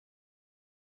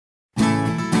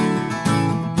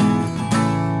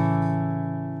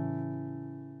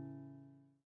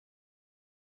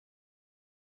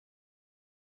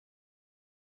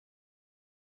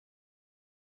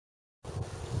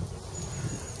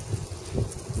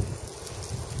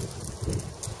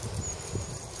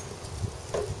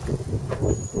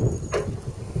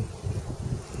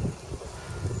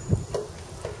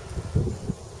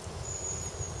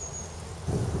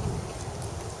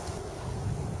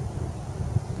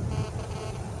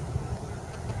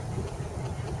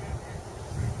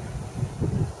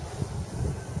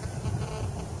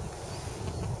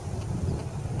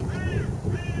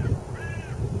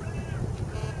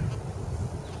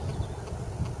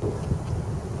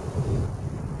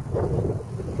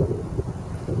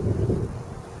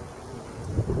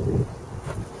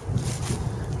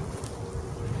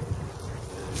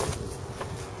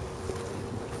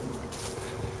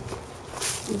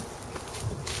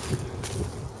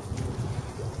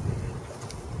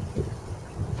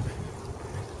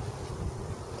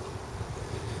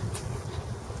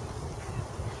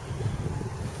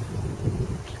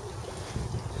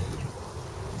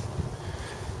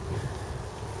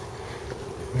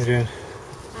We're doing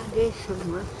around here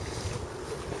somewhere.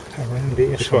 around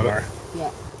here somewhere.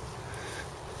 Yeah.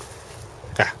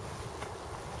 Ah.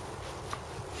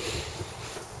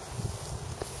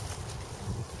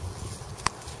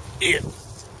 Yeah.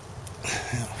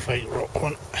 Fake rock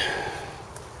one.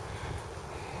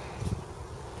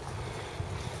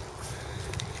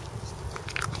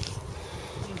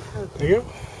 There you go.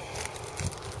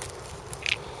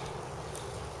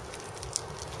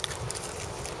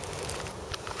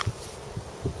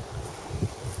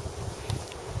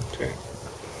 Okay,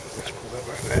 let's pull that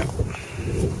back now.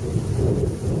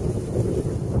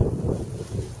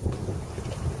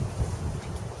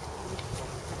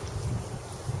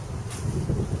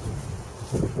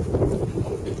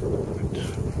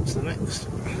 What's the next?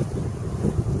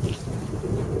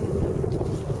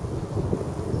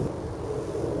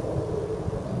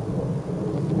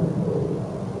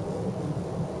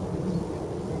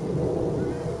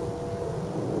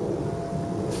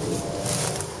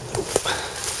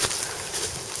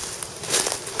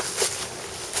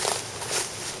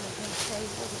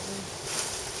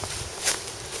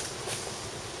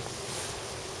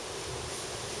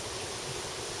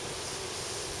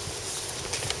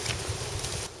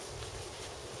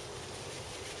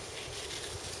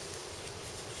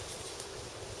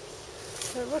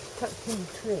 So what's tucked in the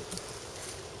tree?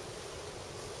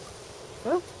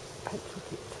 Oh, I took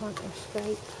it trying to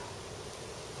escape.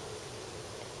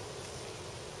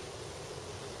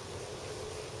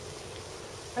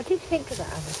 I did think of that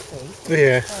other tree.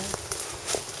 Yeah.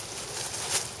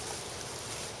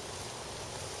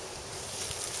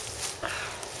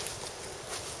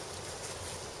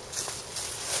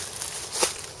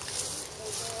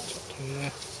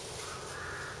 Yeah.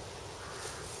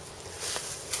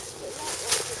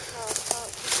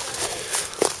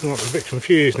 I'm a bit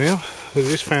confused now. I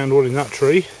just found one in that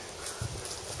tree,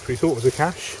 which we thought was a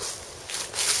cache.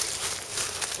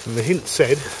 And the hint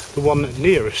said the one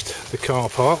nearest the car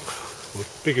park, or the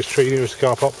biggest tree nearest the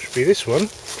car park, should be this one,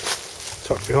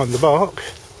 tucked behind the bark.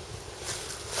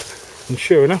 And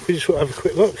sure enough, we just want to have a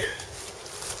quick look.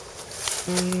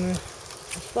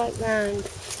 It's right round.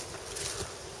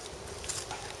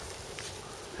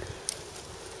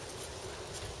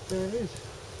 There it is.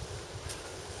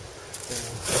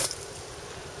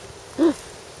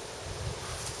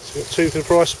 So we've got two for the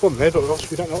price of one there, but obviously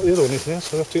we don't know what the other one is now,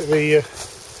 so we'll have to get the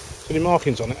any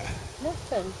markings on it.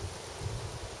 Nothing.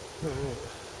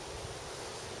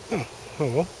 Oh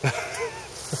well.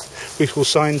 We shall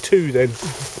sign two then.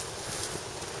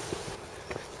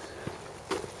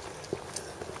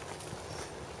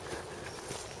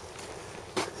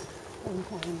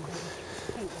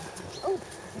 Oh,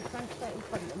 there's a translate in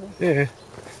front of me. Yeah.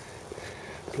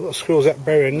 A lot of squirrels out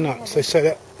burying nuts. They say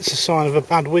that it's a sign of a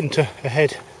bad winter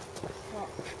ahead. What?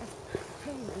 A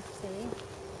penguin thing.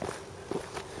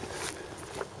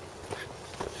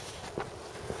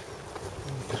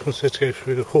 This one says to go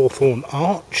through the Hawthorn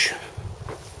Arch.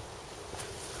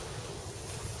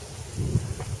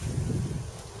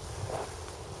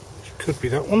 Which could be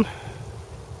that one.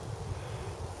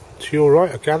 To your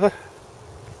right, I gather.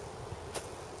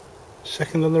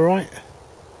 Second on the right.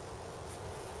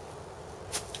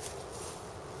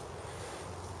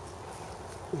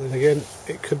 But then again,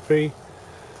 it could be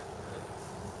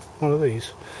one of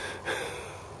these.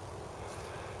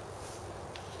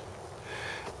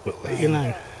 We'll let you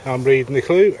know. I'm reading the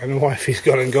clue, and wifey's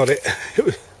gone and got it. It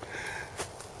was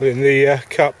in the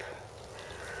cup.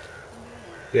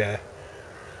 Yeah.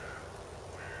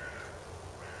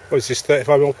 What is this,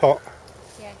 35ml pot?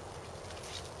 Yeah.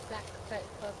 Black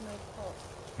 35ml pot.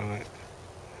 Right.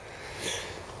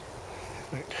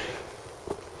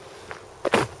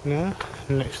 Now,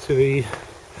 next to the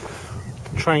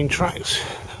train tracks,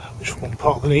 which form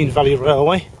part of the Nene Valley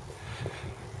Railway,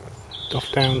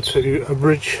 off down to a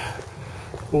bridge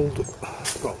called,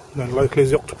 well, known locally as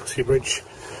the Octopussy Bridge.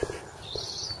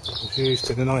 It was used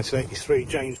in the 1983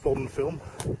 James Bond film.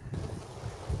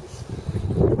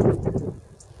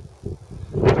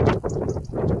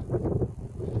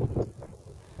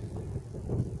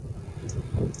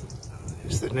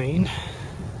 There's the Nene.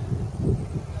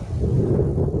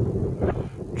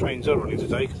 Trains are running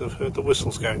today because I've heard the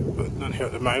whistles go, but none here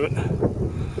at the moment.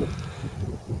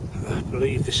 I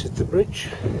believe this is the bridge.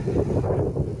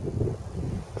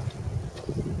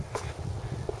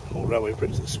 Or railway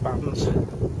bridge that spans.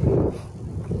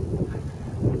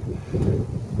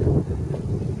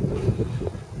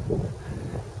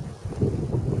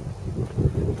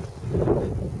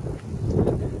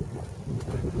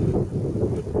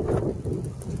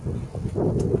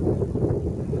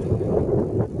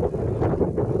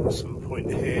 At some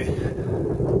point here,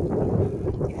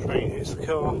 hits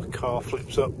the car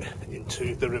flips up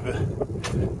into the river.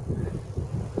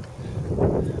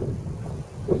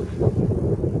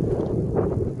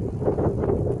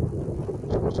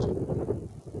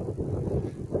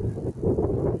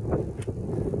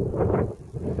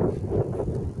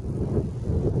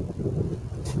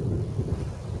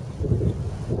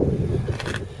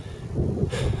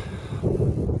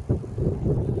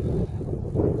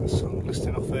 The sun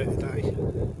glistening off there today.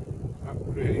 That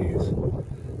really is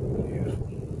beautiful.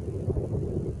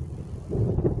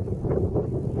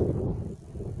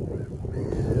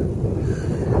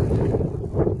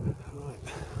 Right.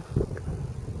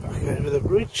 Back over the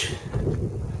bridge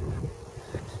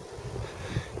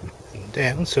and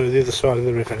down, so the other side of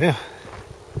the river now.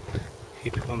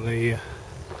 Keep on the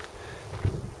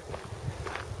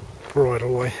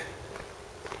bridleway.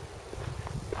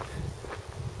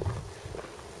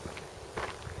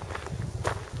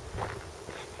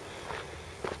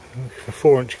 A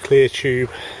 4-inch clear tube.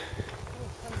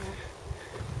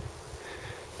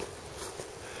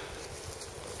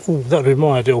 Ooh, that would be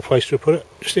my ideal place to put it,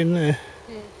 just in there.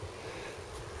 Yeah.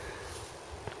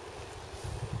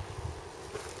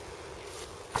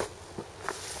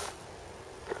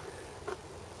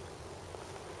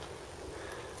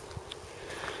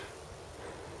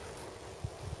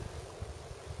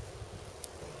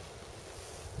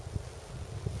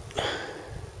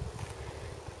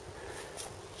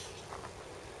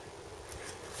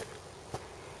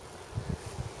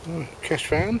 Cache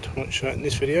found, I won't show it in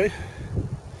this video. It's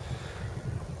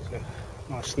a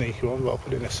nice sneaky one, but I'll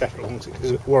put it in a separate one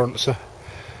because it warrants a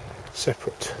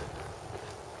separate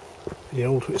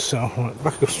video all to itself. Right,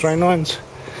 back of strain lines.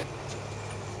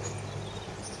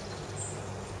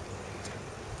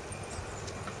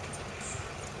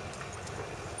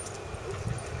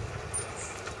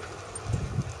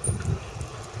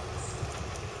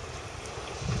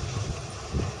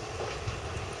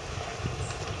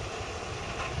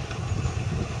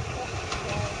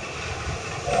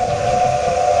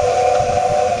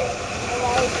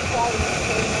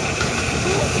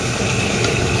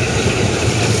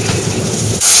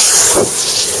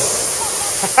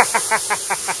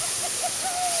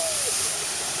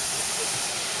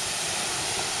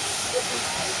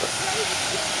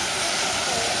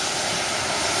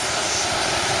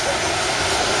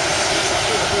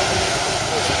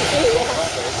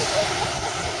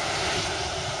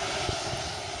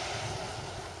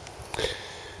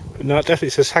 But no, it definitely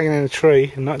says hanging in a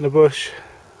tree and not in the bush.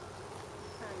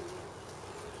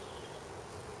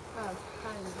 Oh,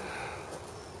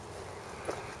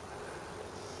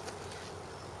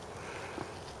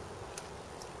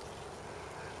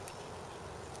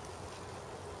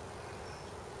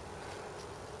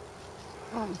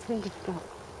 oh, my finger's stuck.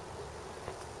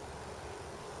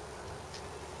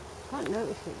 Can't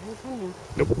notice it though, can you?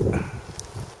 Nope.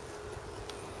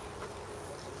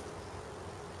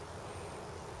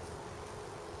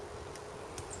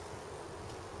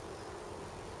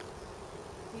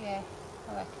 Yeah,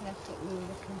 I reckon that's what we were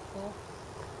looking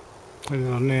for.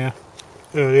 And on there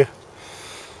earlier.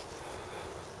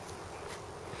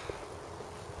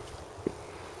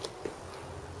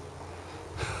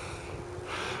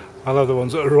 I love the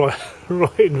ones that are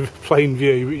right in plain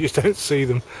view, but you just don't see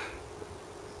them.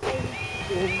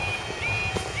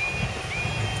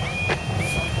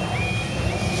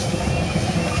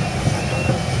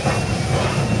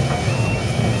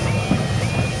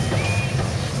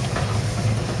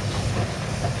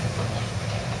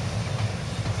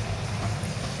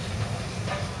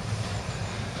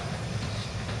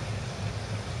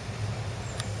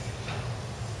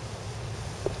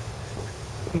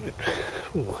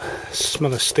 Ooh,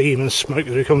 smell of steam and smoke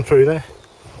as we come through there.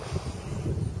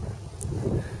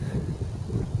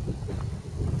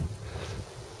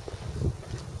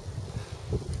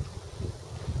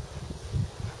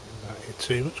 Not here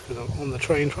too much because I'm on the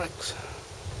train tracks.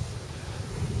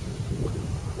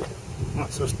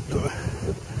 Right, so it's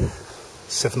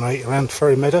 7 or 8 around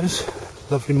Ferry Meadows.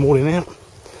 Lovely morning out.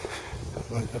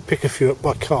 I'll pick a few up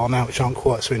by car now, which aren't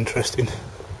quite so interesting.